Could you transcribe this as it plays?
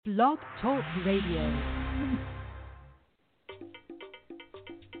Blog Talk Radio.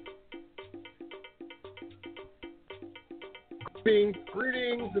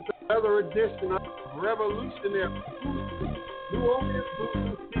 Greetings. It's another edition of Revolutionary New Orleans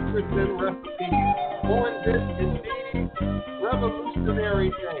Voodoo Secrets and Recipes. On this indeed revolutionary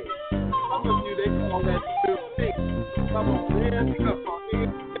day. Some of you, they call that Juneteenth. Come on in,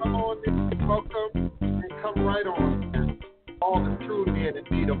 come on in, welcome, and come right on in. All is truly and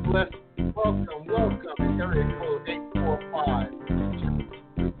indeed a blessing. Welcome. Area code 845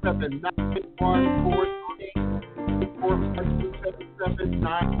 279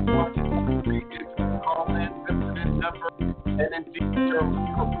 45277 call in, listen in number, and indeed your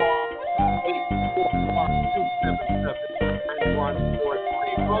call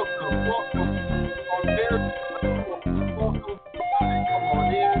 845-277-9143. Welcome on there. Welcome. Come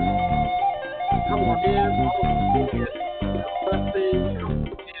on in.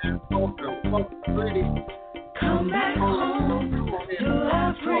 Welcome. Greetings. Come back home to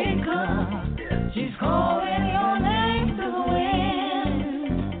Africa. She's calling your name to the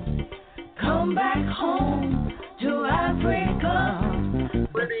wind. Come back home to Africa.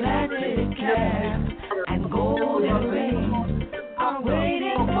 The fatted calf and golden ring are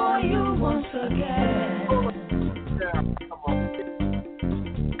waiting for you once again.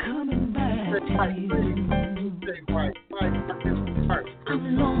 Coming back to you. I'm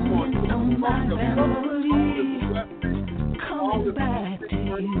longing for my family. Coming back to you.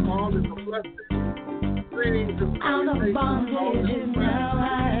 Out of bondage and now I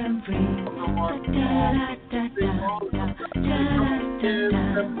am free.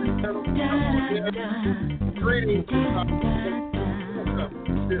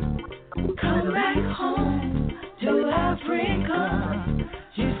 Come back home to Africa.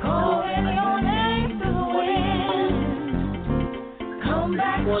 She's calling your name to the wind. Come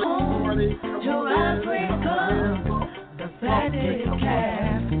back home to Africa. The fatted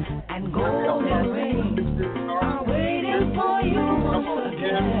calf and golden ring are waiting for you once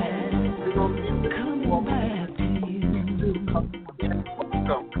again. Coming back to you.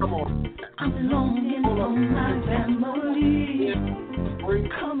 Come on. I'm longing for my family.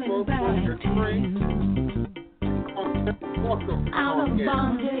 Coming back to you. Out of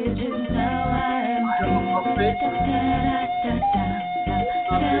bondage and now I am free.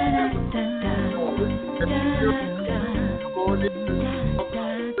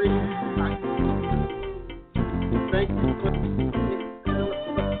 Thank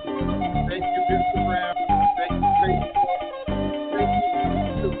you, Mr. Brown. Thank you, Facebook. Thank you,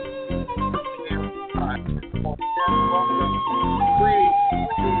 welcome.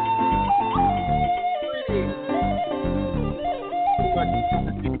 Greetings.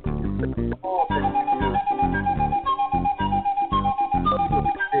 All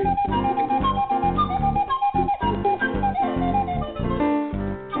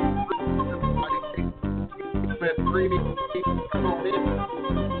that greetings. Come on in.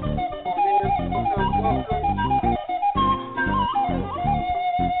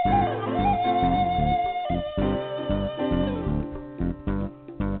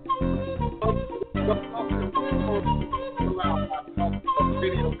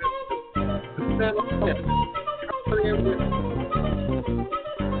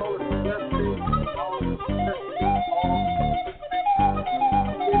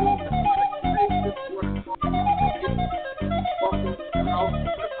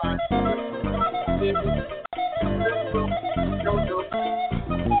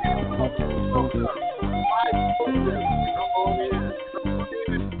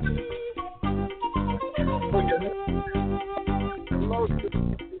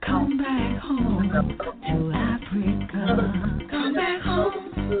 Welcome. Come back home to Africa. Come back home.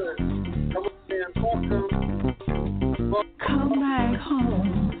 Come back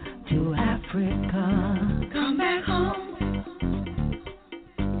home to Africa. Come back home.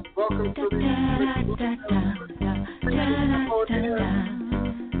 Welcome to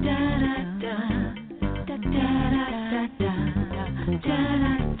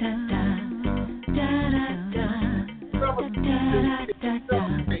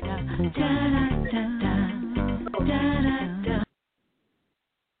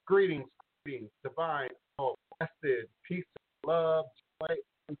Greetings, divine, blessed, peace, love, joy,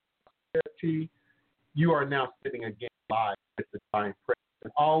 and prosperity. You are now sitting again live with the divine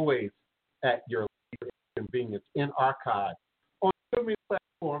presence, always at your convenience in archive. On so many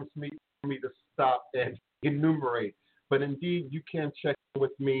platforms for me to stop and enumerate, but indeed you can check in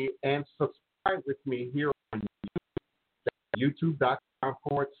with me and subscribe with me here on YouTube,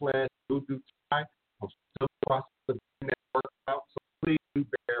 youtube.com/Voodoo. I'm still across the network out, so please do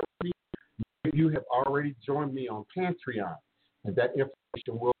bear you have already joined me on Patreon, and that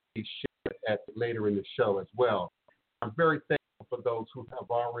information will be shared later in the show as well. I'm very thankful for those who have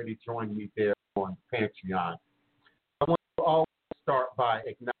already joined me there on Patreon. I want to always start by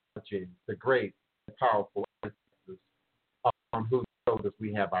acknowledging the great and powerful ancestors on whose shoulders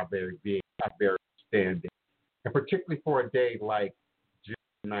we have our very being, our very standing, and particularly for a day like June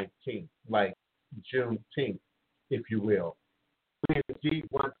 19th, like Juneteenth, if you will. We indeed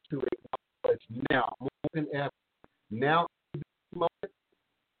want to acknowledge now, more than ever, now in this moment,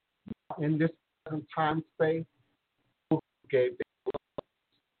 now in this present time space, who gave their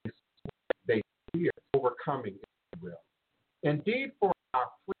lives, they fear overcoming, if you will. Indeed, for our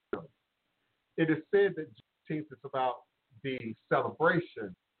freedom, it is said that Juneteenth is about the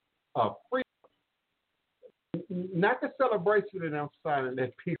celebration of freedom. Not the celebration that I'm signing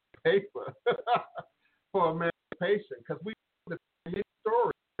that piece of paper for emancipation, because we know the many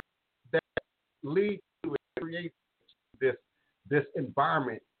stories that lead to and create this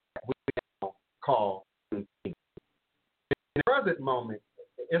environment that we now call Juneteenth. In the present moment,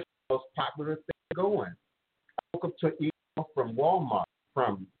 it's the most popular thing going. I woke up to an email from Walmart,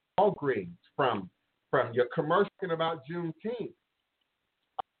 from Walgreens, from your commercial about Juneteenth.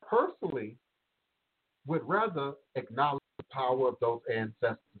 I personally would rather acknowledge the power of those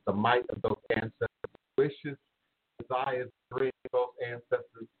ancestors, the might of those ancestors, wishes, desires, dreams of those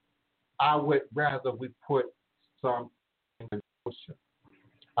ancestors. I would rather we put some in motion.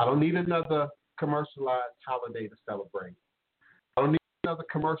 I don't need another commercialized holiday to celebrate. I don't need another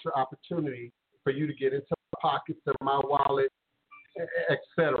commercial opportunity for you to get into my pockets of my wallet,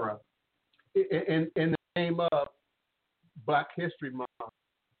 etc. In the name of Black History Month,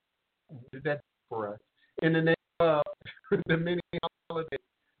 did that for us. In the name of the many holidays,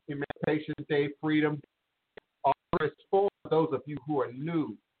 Emancipation Day, Freedom Day, all this for those of you who are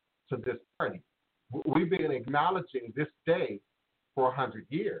new to this party. We've been acknowledging this day for 100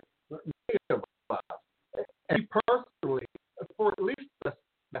 years. Many of us, and personally, for at least the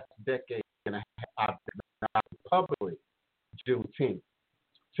last decade and a half, I've been acknowledging publicly Juneteenth.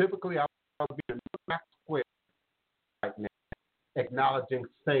 Typically, I will be in the Black Square right now, acknowledging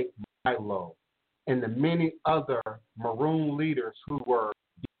St. Milo and the many other Maroon leaders who were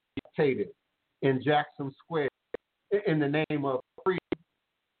dictated in Jackson Square in the name of freedom.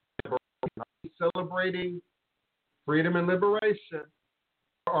 Are we celebrating freedom and liberation,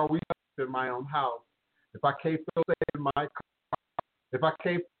 or are we in my own house? If I can't feel safe in my car, if I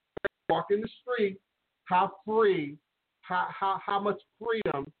can't walk in the street, how free, how much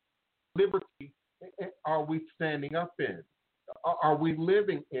freedom, liberty are we standing up in? Are we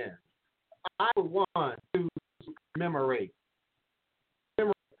living in? I want to commemorate. I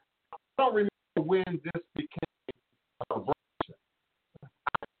don't remember when this became a celebration.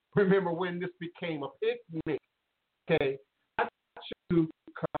 I remember when this became a picnic. Okay, I want to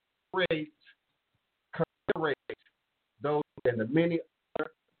commemorate those and the many other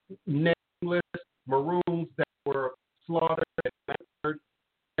nameless Maroons that were slaughtered and murdered,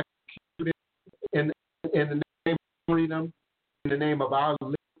 executed in the name of freedom, in the name of our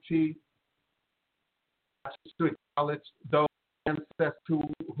liberty. To acknowledge those ancestors who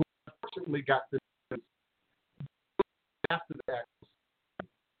unfortunately got the news after that.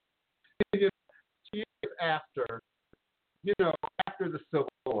 Years after, after the Civil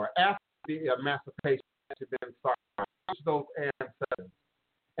War, after the emancipation had been signed, those ancestors,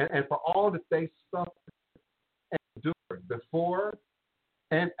 and for all that they suffered and endured before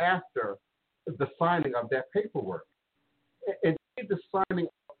and after the signing of that paperwork, and the signing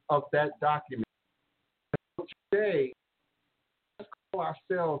of that document. Today, let's call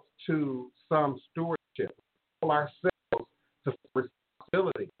ourselves to some stewardship. Let's call ourselves to some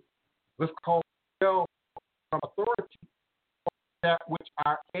responsibility. Let's call ourselves some authority for that which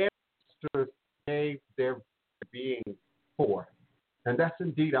our ancestors gave their being for. And that's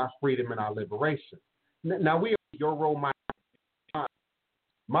indeed our freedom and our liberation. Now, we are your role model.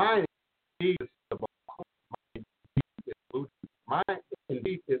 Mine indeed is the Voodoo. Mine indeed is Voodoo. Mine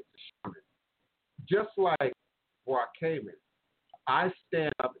indeed is the shaman. Just like where I came in, I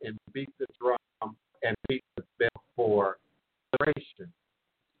stand up and beat the drum and beat the bell for liberation,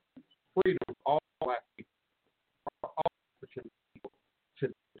 freedom for all Black people, for all African people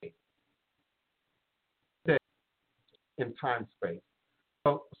today, in time space.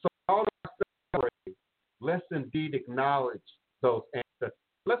 So all of us celebrating, let's indeed acknowledge those ancestors.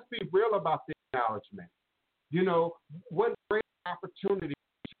 Let's be real about the acknowledgement. What great opportunity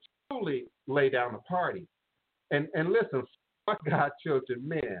to truly lay down the party. And listen, my God, children,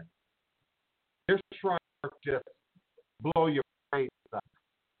 men, they're trying to just blow your brains out.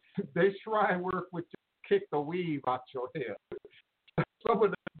 They try and work with you, kick the weave out your hair. Some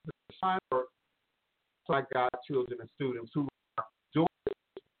of the shrine work, so I got children and students who are doing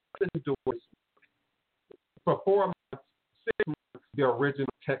this for 4 months, 6 months, the original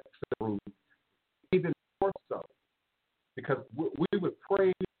text room, even more so, because we would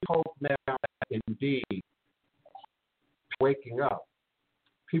pray, hope now that indeed waking up.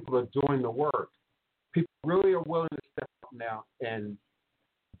 People are doing the work. People really are willing to step up now and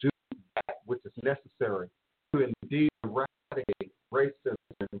do that which is necessary to indeed eradicate racism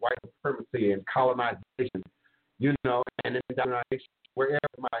and white supremacy and colonization, and indoctrination wherever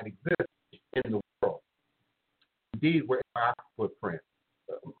it might exist in the world. Indeed, where our footprint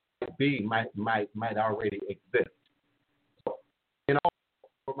might already exist. So,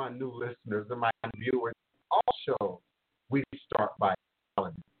 for my new listeners and my viewers, also we start by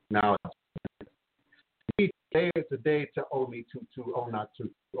equality. Now, today is the day to Oni Tutu, Ona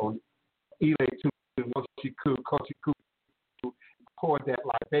Tutu, Ile Tutu, Moshiku, Koshiku, pour that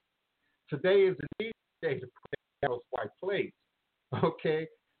libation. Today is indeed the day to pray those white plates. Okay?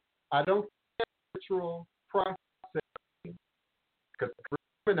 I don't care ritual process because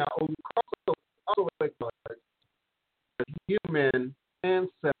now all the human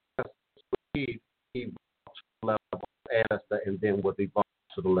ancestors evolved to the level of ancestor and then was evolved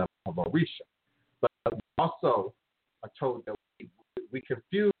to the level of Orisha. But also, I told that we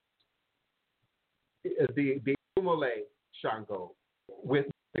confuse the Umole Shango with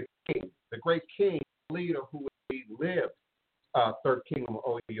the king, the great king leader who lived third kingdom of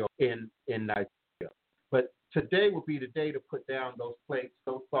Oyo in Nigeria. But today will be the day to put down those plates,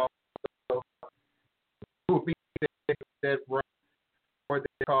 those sauces, will be the day that run,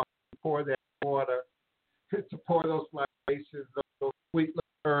 pour that water, to pour those libations, those sweet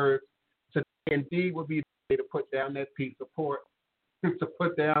herbs. Today indeed will be the day to put down that piece of pork, to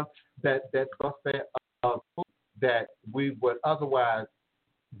put down that buffet of food that we would otherwise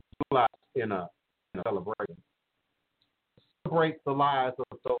utilize in a celebration. Celebrate the lives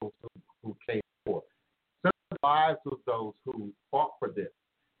of those who came forth. Celebrate the lives of those who fought for this.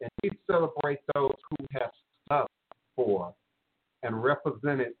 And we celebrate those who have stood for and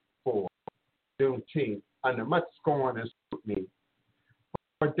represented for Juneteenth under much scorn and scrutiny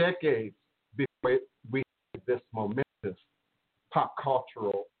for decades before we had this momentous pop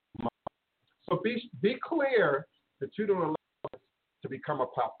cultural moment. So be clear that you don't allow us to become a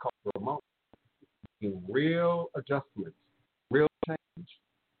pop cultural moment. Making real adjustments, real change,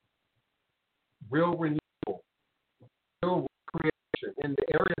 real renewal, real creation in the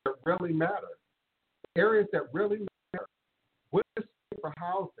areas that really matter. Areas that really matter. What is it for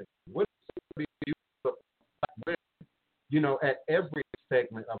housing? What is it for the use of black women, at every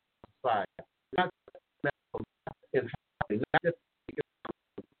segment of society? Not just in housing, not just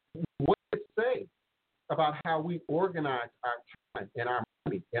what does it say about how we organize our time and our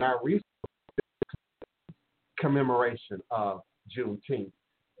money and our resources commemoration of Juneteenth.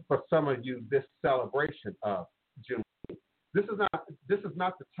 For some of you, this celebration of Juneteenth. This is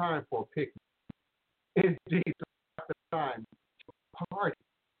not the time for a picnic. Indeed, it's not the time to party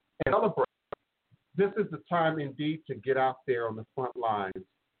and celebrate. This is the time indeed to get out there on the front lines,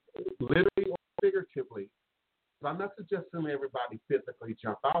 literally or figuratively. I'm not suggesting everybody physically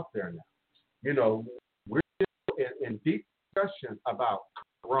jump out there now. We're in deep discussion about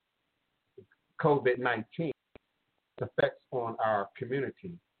COVID-19 effects on our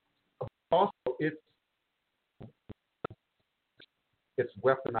community. Also, it's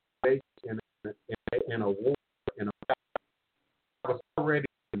weaponization in a war, in a battle. That was already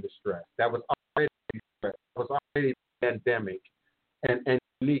in distress. That was already distress. That was already pandemic and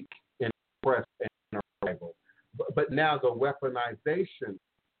unique in press and arrival. But now the weaponization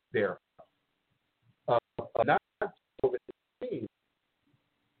there of not COVID-19,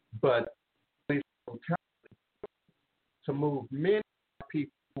 but to move many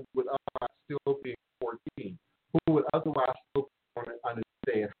people who would otherwise still be in quarantine, who would otherwise still be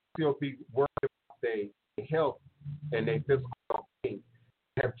understand, still be worried about their health and their physical well-being,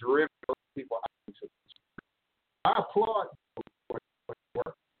 have driven those people out into the street. I applaud those for their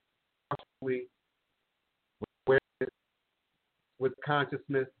work, especially with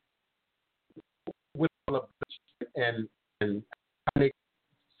consciousness, with celebration and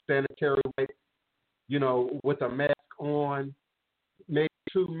sanitary waste, with a mask on, maybe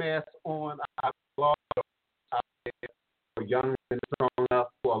 2 masks on. I applaud those out there who are young and strong enough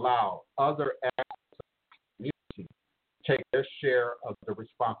to allow other aspects of the community to take their share of the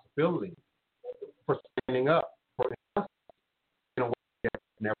responsibility for standing up for injustice in a way that's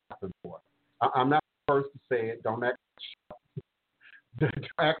never happened before. I'm not the first to say it. Don't act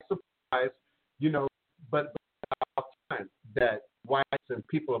you know, but I find that whites and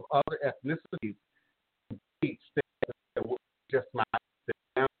people of other ethnicities say that we're just not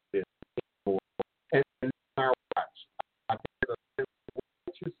down this anymore. And in our watch, I think there's a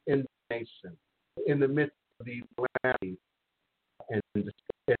righteous indignation in the midst of these calamities and stresses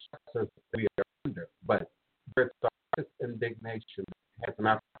that we are under. But there's a righteous indignation that has an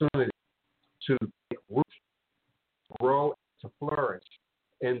opportunity to take root, grow, to flourish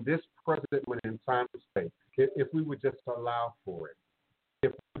in this present moment in time and space. If we would just allow for it,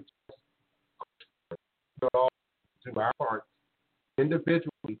 if we just all do our parts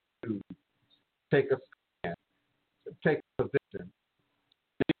individually to take a stand, to take a position,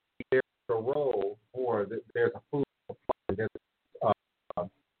 there's a role or there's a food supply, there's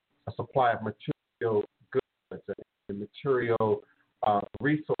a supply of material goods and material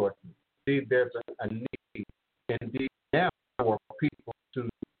resources. Indeed, there's a need, indeed, now for people to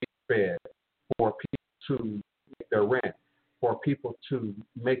be fed, for people to make their rent, for people to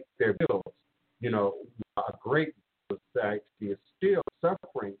make their bills. You know, a great society is still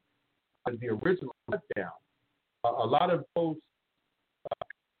suffering under the original shutdown. A lot of those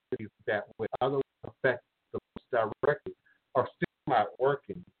that would otherwise affect the most directly are still not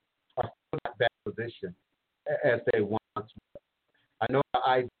working, are still not in that position as they once were. I know the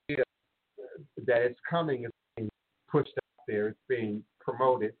idea that it's coming is being pushed out there, it's being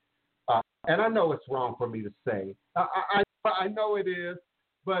promoted. And I know it's wrong for me to say. I know it is,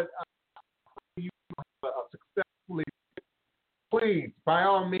 but you successfully, please, by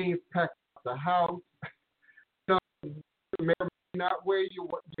all means, pack up the house. You know, may not wear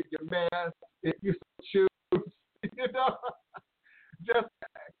your mask if you choose. You know, just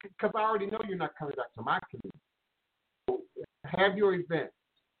because I already know you're not coming back to my community. So have your events,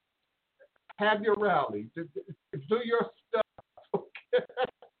 have your rallies, do your stuff. Okay?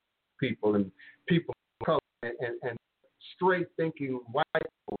 People of color and straight thinking white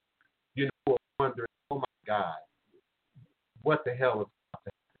people, you know, wondering, oh my God, what the hell is about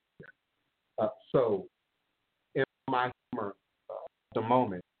to happen here? So, in my humor, the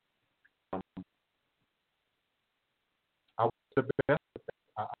moment, I want the best of it.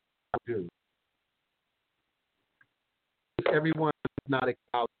 I do. If everyone is not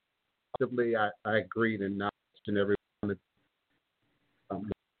acknowledged, I agree and acknowledge and everyone is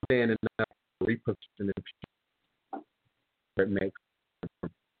standing up, repositioning people that makes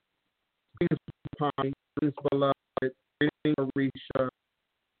sense. Greetings, Palmy, greetings, beloved, greetings, Arisha.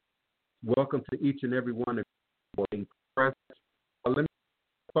 Welcome to each and every one of you being present. Let me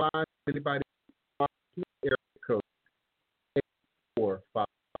find anybody area code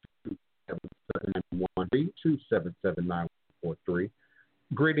 845-277-9132779143.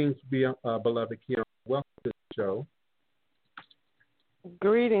 Greetings, beloved Kiara. Welcome to the show.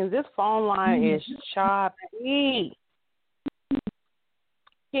 Greetings. This phone line is choppy.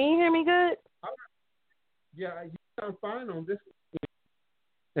 Can you hear me good? Yeah, you sound fine on this.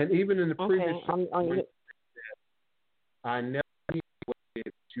 And even in the previous show, I never knew what it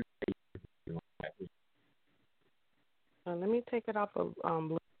is you say. Let me take it off of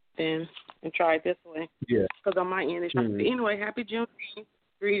then and try it this way. Yeah. Because on my end it's choppy. Anyway, happy Juneteenth.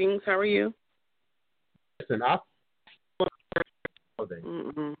 Greetings. How are you? Listen, I for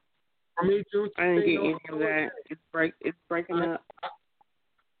me, Juneteenth, I didn't get any of that. It's breaking up. I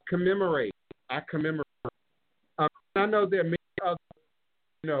commemorate. I know there are many others,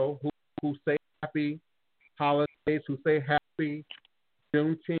 you know, who say happy holidays, who say happy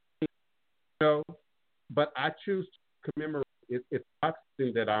Juneteenth, you know, but I choose to commemorate. It's not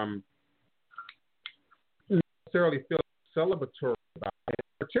something that I'm necessarily feeling celebratory about, and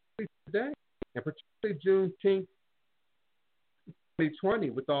particularly today, and particularly Juneteenth 2020,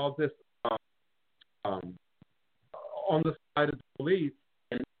 with all this on the side of the police,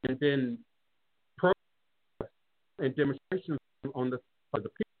 and then protests and demonstrations on the side of the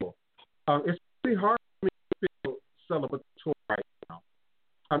people. It's really hard for me to feel celebratory right now.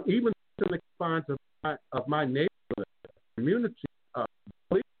 Even in the confines of my neighborhood, community,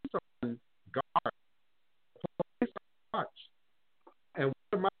 police are on guard, police are on watch. And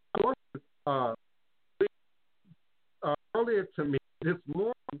one of my sources earlier to me this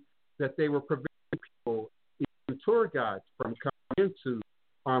morning that they were preventing people, even tour guides, from coming into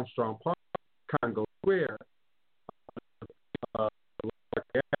Armstrong Park, Congo Square,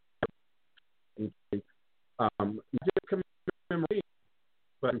 just commemorating,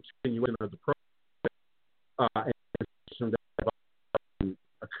 but continuing of the program and that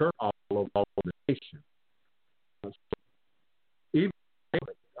occur all over the nation. So even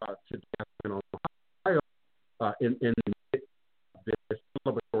today in Ohio, in the midst of this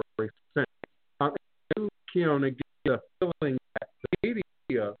celebratory sense, Keon, and get a feeling that the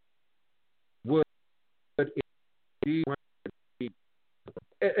media would indeed,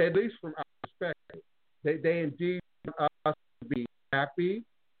 at least from our perspective, they indeed want us to be happy,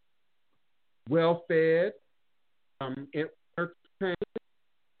 well fed, entertained.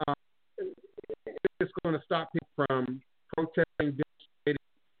 Um, it's going to stop people from protesting, demonstrating,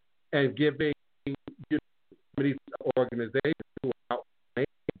 and giving these organizations who are out an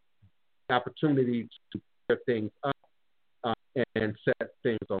opportunity to clear things up and set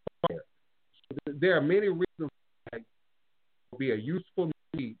things on fire. So there are many reasons why it will be a useful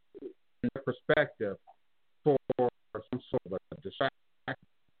need in the perspective for some sort of a distraction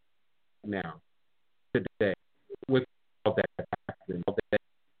now, today, with all that happening, all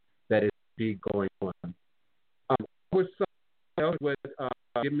that is indeed going on. Would someone else would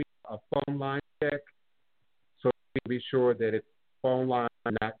give me a phone line check so we can be sure that it's phone line,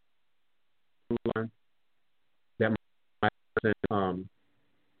 not line, that my person,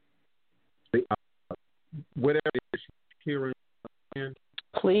 whatever it is she's hearing.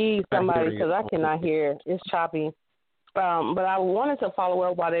 Please, somebody, because I cannot hear. It's choppy. But I wanted to follow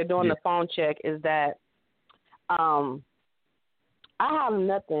up while they're doing the phone check is that I have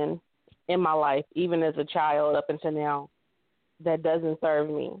nothing in my life, even as a child up until now, that doesn't serve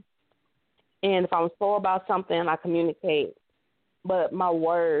me. And if I'm slow about something, I communicate. But my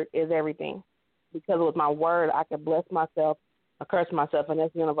word is everything. Because with my word, I can bless myself or curse myself, and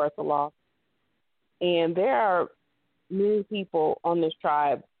that's universal law. And there are many people in this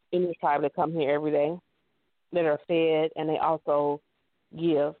tribe that come here every day that are fed, and they also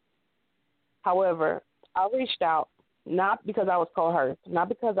give. However, I reached out, not because I was coerced, not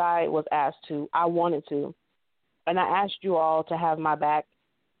because I was asked to, I wanted to. And I asked you all to have my back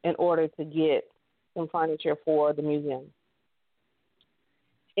in order to get some furniture for the museum.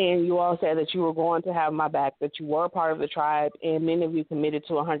 And you all said that you were going to have my back, that you were a part of the tribe, and many of you committed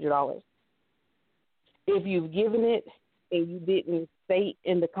to $100. If you've given it and you didn't state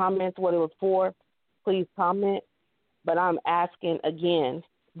in the comments what it was for, please comment. But I'm asking again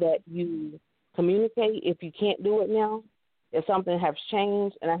that you communicate if you can't do it now, if something has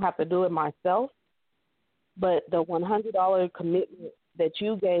changed and I have to do it myself. But the $100 commitment that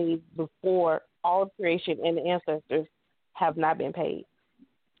you gave before all of creation and the ancestors have not been paid.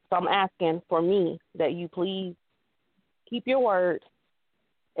 So I'm asking for me that you please keep your word,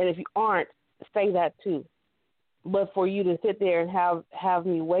 and if you aren't, say that too. But for you to sit there and have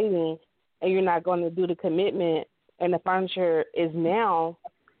me waiting and you're not going to do the commitment and the furniture is now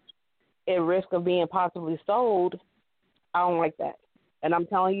at risk of being possibly sold, I don't like that. And I'm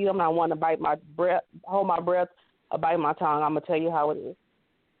telling you, I'm not one to bite my breath, hold my breath, or bite my tongue. I'm going to tell you how it is.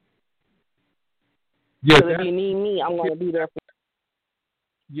 Because if you need me, I'm going to be there for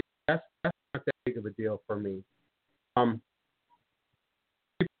you. Yeah, that's not that big of a deal for me.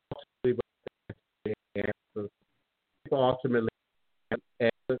 People ultimately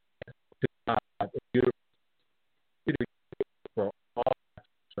for all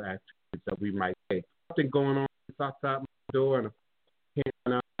activities that we might take. Something going on outside my door and I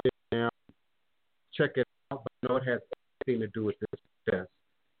can't out there now, check it out, but no, it has anything to do with this test.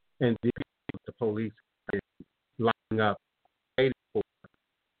 And the police lining up waiting for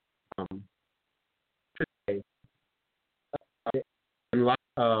today. In light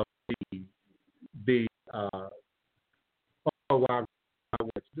of the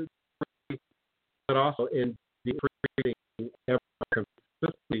but also in the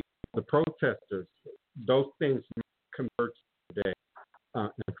consistently the protesters, those things convert today,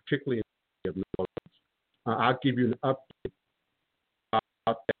 and particularly in New Orleans. I'll give you an update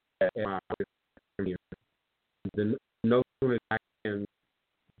about that. And no sooner I can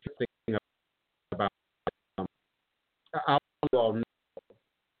think about I'll all know.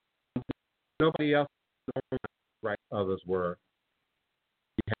 Nobody else knows, right? Others were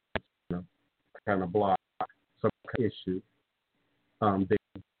kind of blocked some issue. They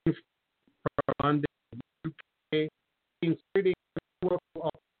from the UK, including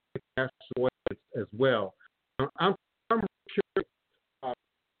national as well. I'm curious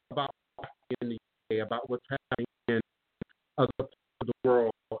about in the UK, about what's happening in other parts of the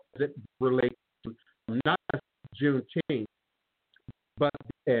world as it relates to not just Juneteenth, but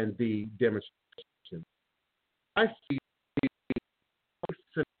and the demonstration. I see the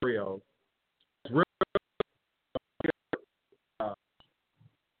scenario as really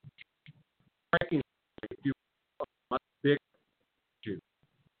breaking a much bigger issue.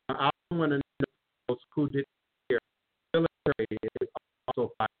 I want to know those who did here. Military is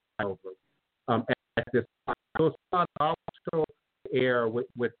also fighting over at this time. So it's not also air with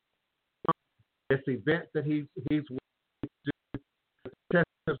this event that he's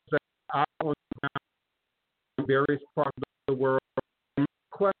out on various parts of the world.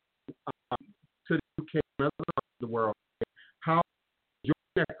 Question to the UK and other parts of the world: how is your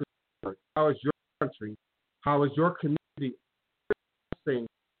neck of the world? How is your country? How is your community facing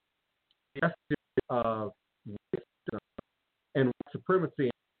the message of racism and white supremacy,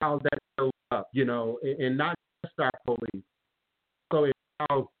 and how that goes up? And not just our police. So it's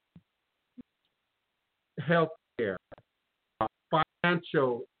how healthcare,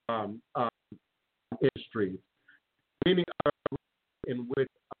 financial industries, many other in which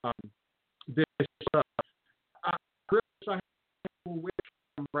this I wish I had people with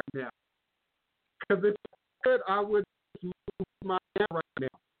him right now. Because if I could, I would just move my hand right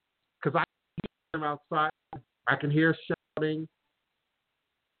now. Because I can hear him outside. I can hear shouting.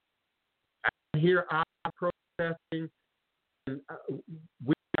 I can hear protesting. And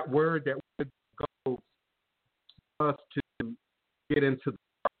we got word that we go us to get into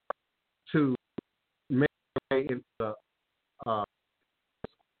to make our way into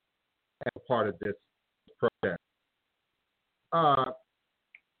as part of this protest.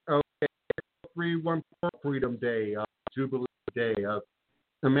 Okay, 314 Freedom Day, Jubilee Day,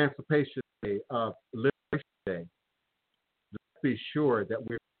 Emancipation Day, Liberation Day. Let's be sure that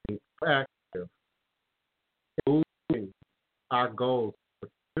we're being proactive in moving our goals for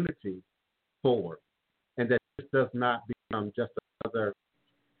unity forward, and that this does not become just another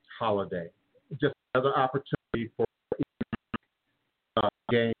holiday, just another opportunity for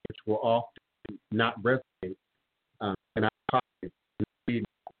games which will often not resonate in our pockets, in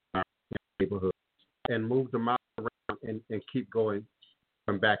our neighborhoods, and move them out around and keep going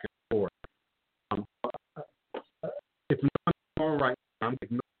from back and forth. If no one's on right now, I'm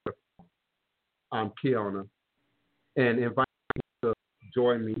ignoring the phone. I'm Kiana, and invite you to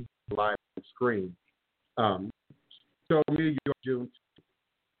join me live on the screen. Show me your Juneteenth.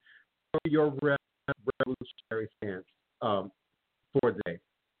 Show me your revolutionary stance for the day.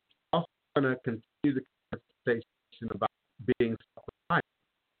 Also, going to continue the conversation about being self-reliant,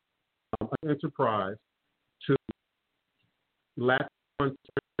 an enterprise to lack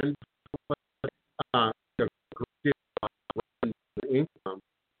concern, income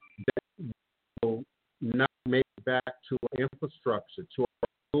that will not make it back to our infrastructure, to our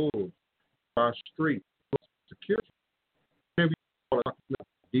schools, to our streets, to security.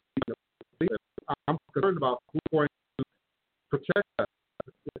 I'm concerned about who's going to protect us,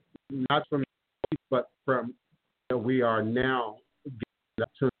 not from the police, but from we are now getting the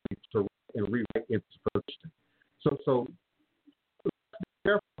opportunity to write and rewrite institution. So let's be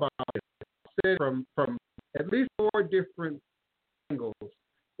careful about it. I said from at least 4 different angles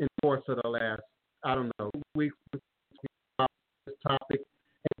in the course of the last, I don't know, weeks about this topic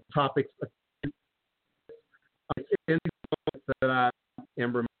and topics in these moments that I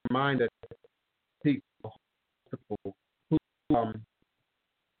am reminded of people who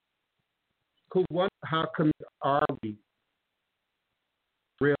wonder how come are we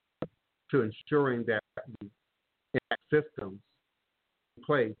really to ensuring that we enact systems in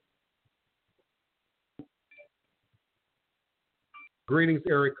place. Greetings,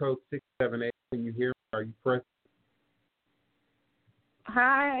 area code 678. Can you hear me? Are you present?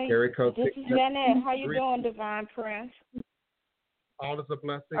 Hi. Area code this is Janet. How you doing, Divine Prince? All is a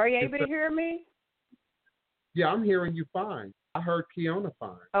blessing. Are you able to hear me? Yeah, I'm hearing you fine. I heard Kiona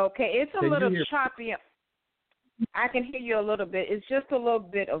fine. Okay, it's a little choppy. I can hear you a little bit. It's just a little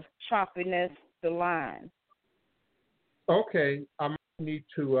bit of choppiness, the line. Okay, I might need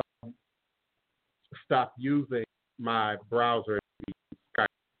to stop using my browser Skype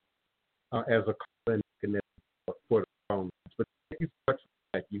as a calling mechanism for the phone. But thank you so much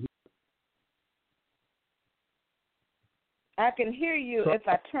for that. I can hear you if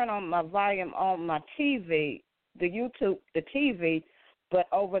I turn on my volume on my TV, the TV, but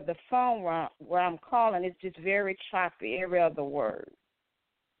over the phone where I'm calling, it's just very choppy, every other word.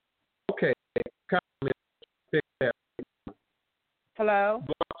 Okay. Hello?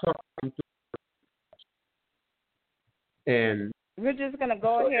 And we're just going to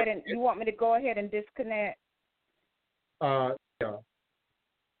go ahead and, you want me to go ahead and disconnect? Yeah.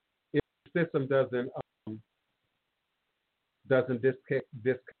 If the system doesn't disconnect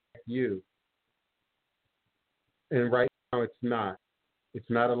you, and right now it's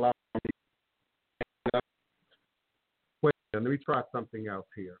not allowing me. Wait, let me try something else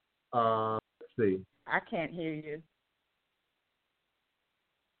here. Let's see. I can't hear you.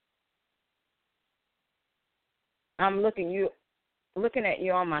 I'm looking at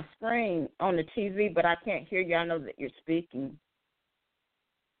you on my screen on the TV, but I can't hear you. I know that you're speaking.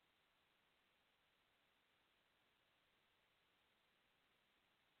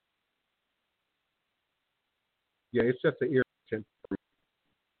 Yeah, it's just an irritant.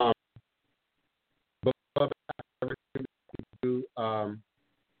 Um, but everything that we do,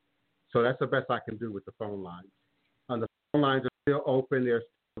 so that's the best I can do with the phone lines. The phone lines are still open; they're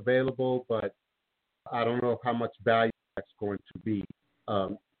still available, but I don't know how much value that's going to be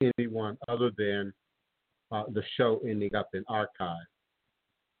anyone other than the show ending up in archive.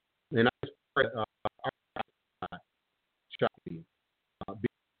 And I just pray archive shocking.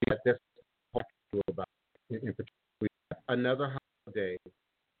 That's what I feel about it. In particular, another holiday.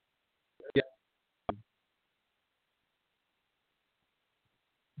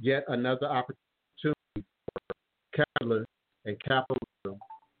 Yet another opportunity for capitalists and capitalism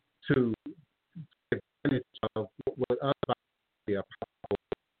to take advantage of what would otherwise be a powerful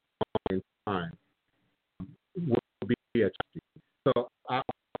in time will be achieved. So I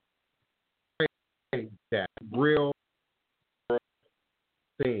pray that real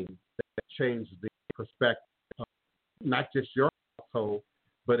things that change the perspective of not just your household,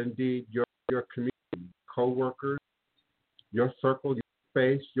 but indeed your community, co-workers, your circle, your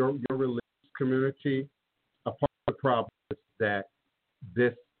space, your religious community. A part of the problem is that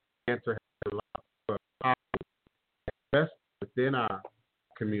this answer has allowed for power within our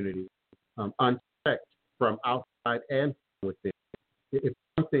community, unchecked from outside and from within. It's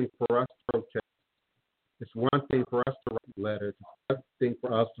one thing for us to protest. It's one thing for us to write letters. It's one thing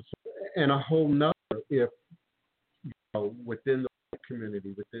for us to, and a whole nother if within the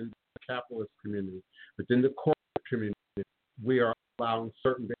community, within the capitalist community, within the corporate community, we are allowing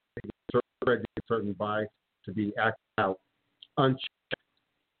certain behaviors, certain prejudice, certain bias to be acted out unchecked.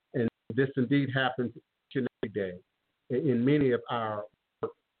 And this indeed happens each and every day in many of our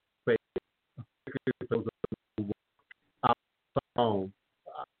workplaces, particularly those who work outside home,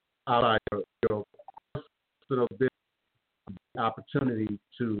 outside your personal business, opportunity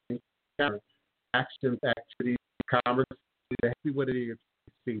to encounter actions, activities, conversations, exactly what it is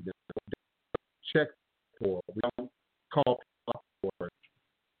we see them. Check for. We don't call people for it.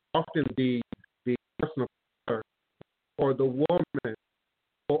 Often the personal or the woman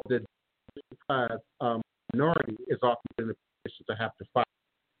or the minority is often in a position to have to fight,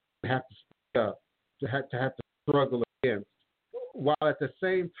 to have to speak up, to have to struggle against, while at the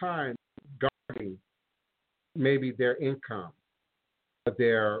same time guarding maybe their income, or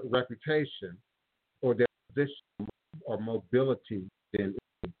their reputation, or their position or mobility in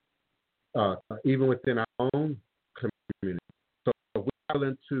even within our own community. So we fall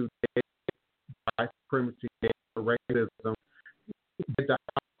into white supremacy, racism, the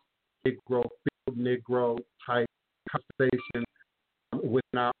Negro, field Negro type conversation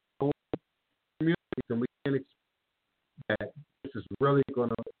within our own communities, and we can expect that this is really going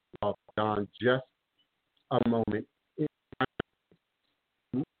to evolve beyond just a moment. We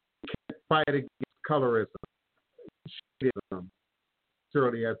can't fight against colorism, shadism,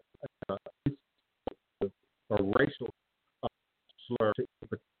 surely as a racial slur to a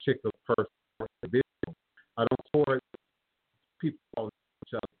particular person or individual. I don't support people calling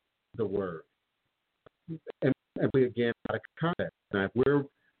each other the word. And we again out of context. Now, if we're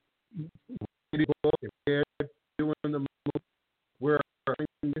reading books, if we're doing the move, we're in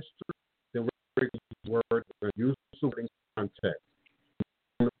history, then we're going to use the word, we're going to use the word in context.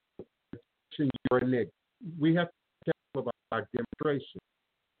 You're a nigga. We have to be careful about our demonstration.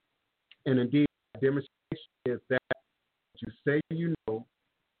 And indeed, our demonstration is that you say you know,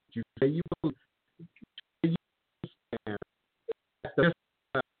 you say you believe, you say you understand, at the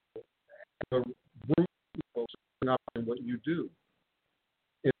root of showing up in what you do.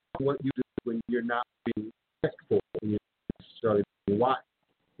 It's what you do when you're not being asked for, when you're not necessarily being watched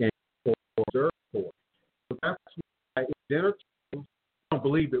and or observed for. So that's why if dinner tables, I don't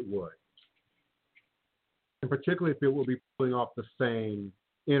believe it would. And particularly if it will be pulling off the same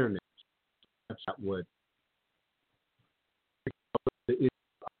internet, that would.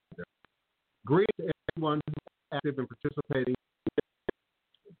 Greetings to everyone who is active and participating.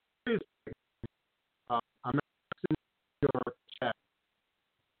 I'm asking your chat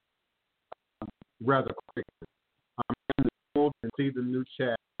rather quickly. I'm in the world and see the new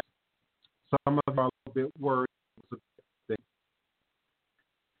chat. Some of them are a little bit worried.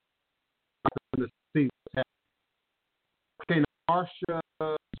 Okay, Marsha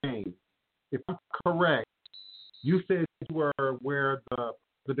James, if I'm correct, you said you were where the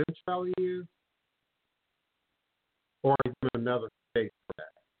presidential is, or even another state for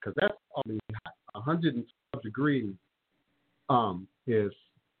that? Because that's only 112 degrees is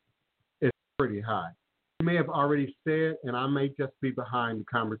pretty high. You may have already said, and I may just be behind the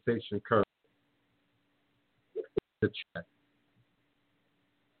conversation curve. The chat.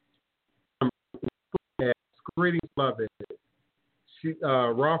 greetings, beloved.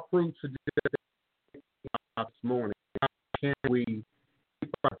 Raw fruit suggested this morning. How can we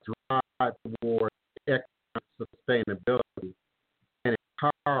keep our drive toward economic sustainability and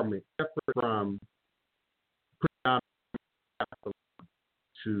empowerment separate from predominant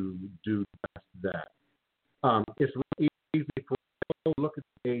to do just that? It's really easy for us to look at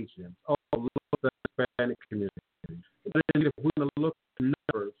the Asians, look at the Hispanic community. But if we look at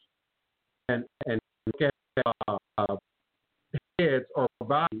numbers and look at heads or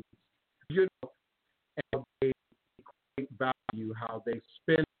bodies, you know, how they equate value, how they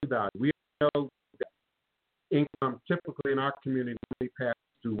spend value. We know that income typically in our community only passes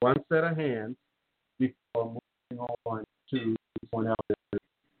through one set of hands before moving on to someone else's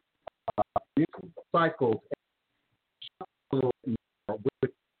cycles with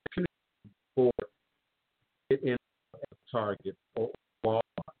for it in Target or Walmart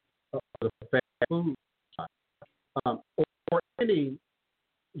or the fast food or any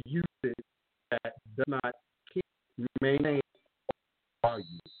usage that does not keep maintain value.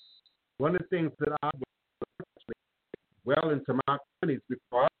 One of the things that I was well into my 20s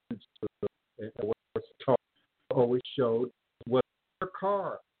before I was taught, always showed was your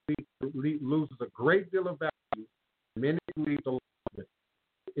car loses a great deal of value. Many leaves along with it.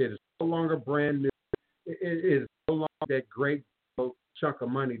 It is no longer brand new. It is no longer that great chunk of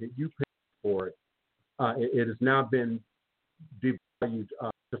money that you paid for it. It has now been devalued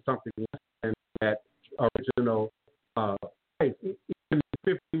to something less than that original price. Even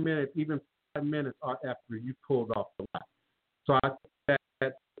 15 minutes, even 5 minutes after you pulled off the lot. So I think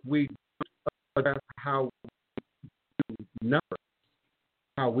that we address how we view numbers,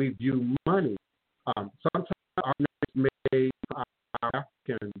 how we view money. Sometimes our numbers may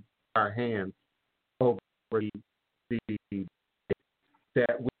our hands over the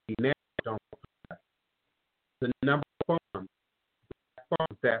that we now don't have. The number of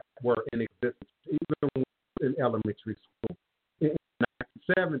farms that were in existence, even in elementary school, in the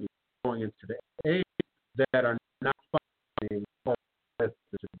 1970s, going into the 80s, that are not functioning or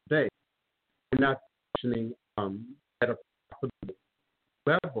today. They're not functioning at a profitable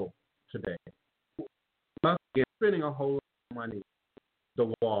level today. Plus, again, spending a whole lot of money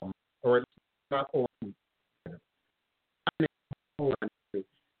the Walmart, or at least not on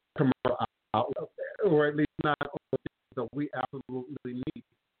commercial outlet, or at least not on things that we absolutely need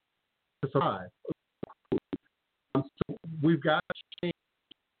to survive. So we've got to change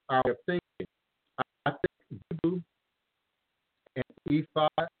our thinking. I think Voodoo and E5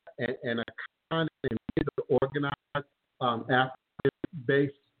 and a kind of organized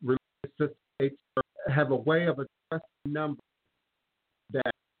African-based religious states have a way of addressing numbers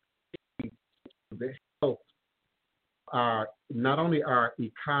that help not only our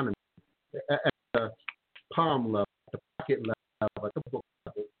economy at the palm level, the pocket level, at the book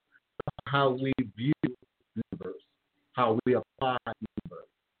level, how we view numbers, how we apply numbers,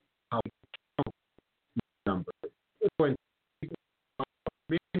 how we count numbers. When people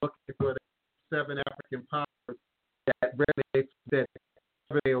look for the 7 African powers that resonates that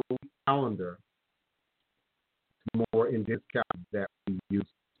 7-day-a-week calendar, more in this calendar that we use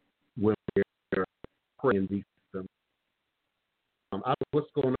when we're praying these systems. I don't know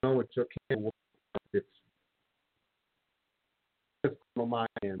what's going on with your camera. It's on my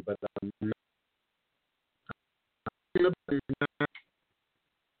end, but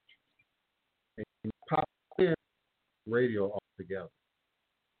pop in radio altogether.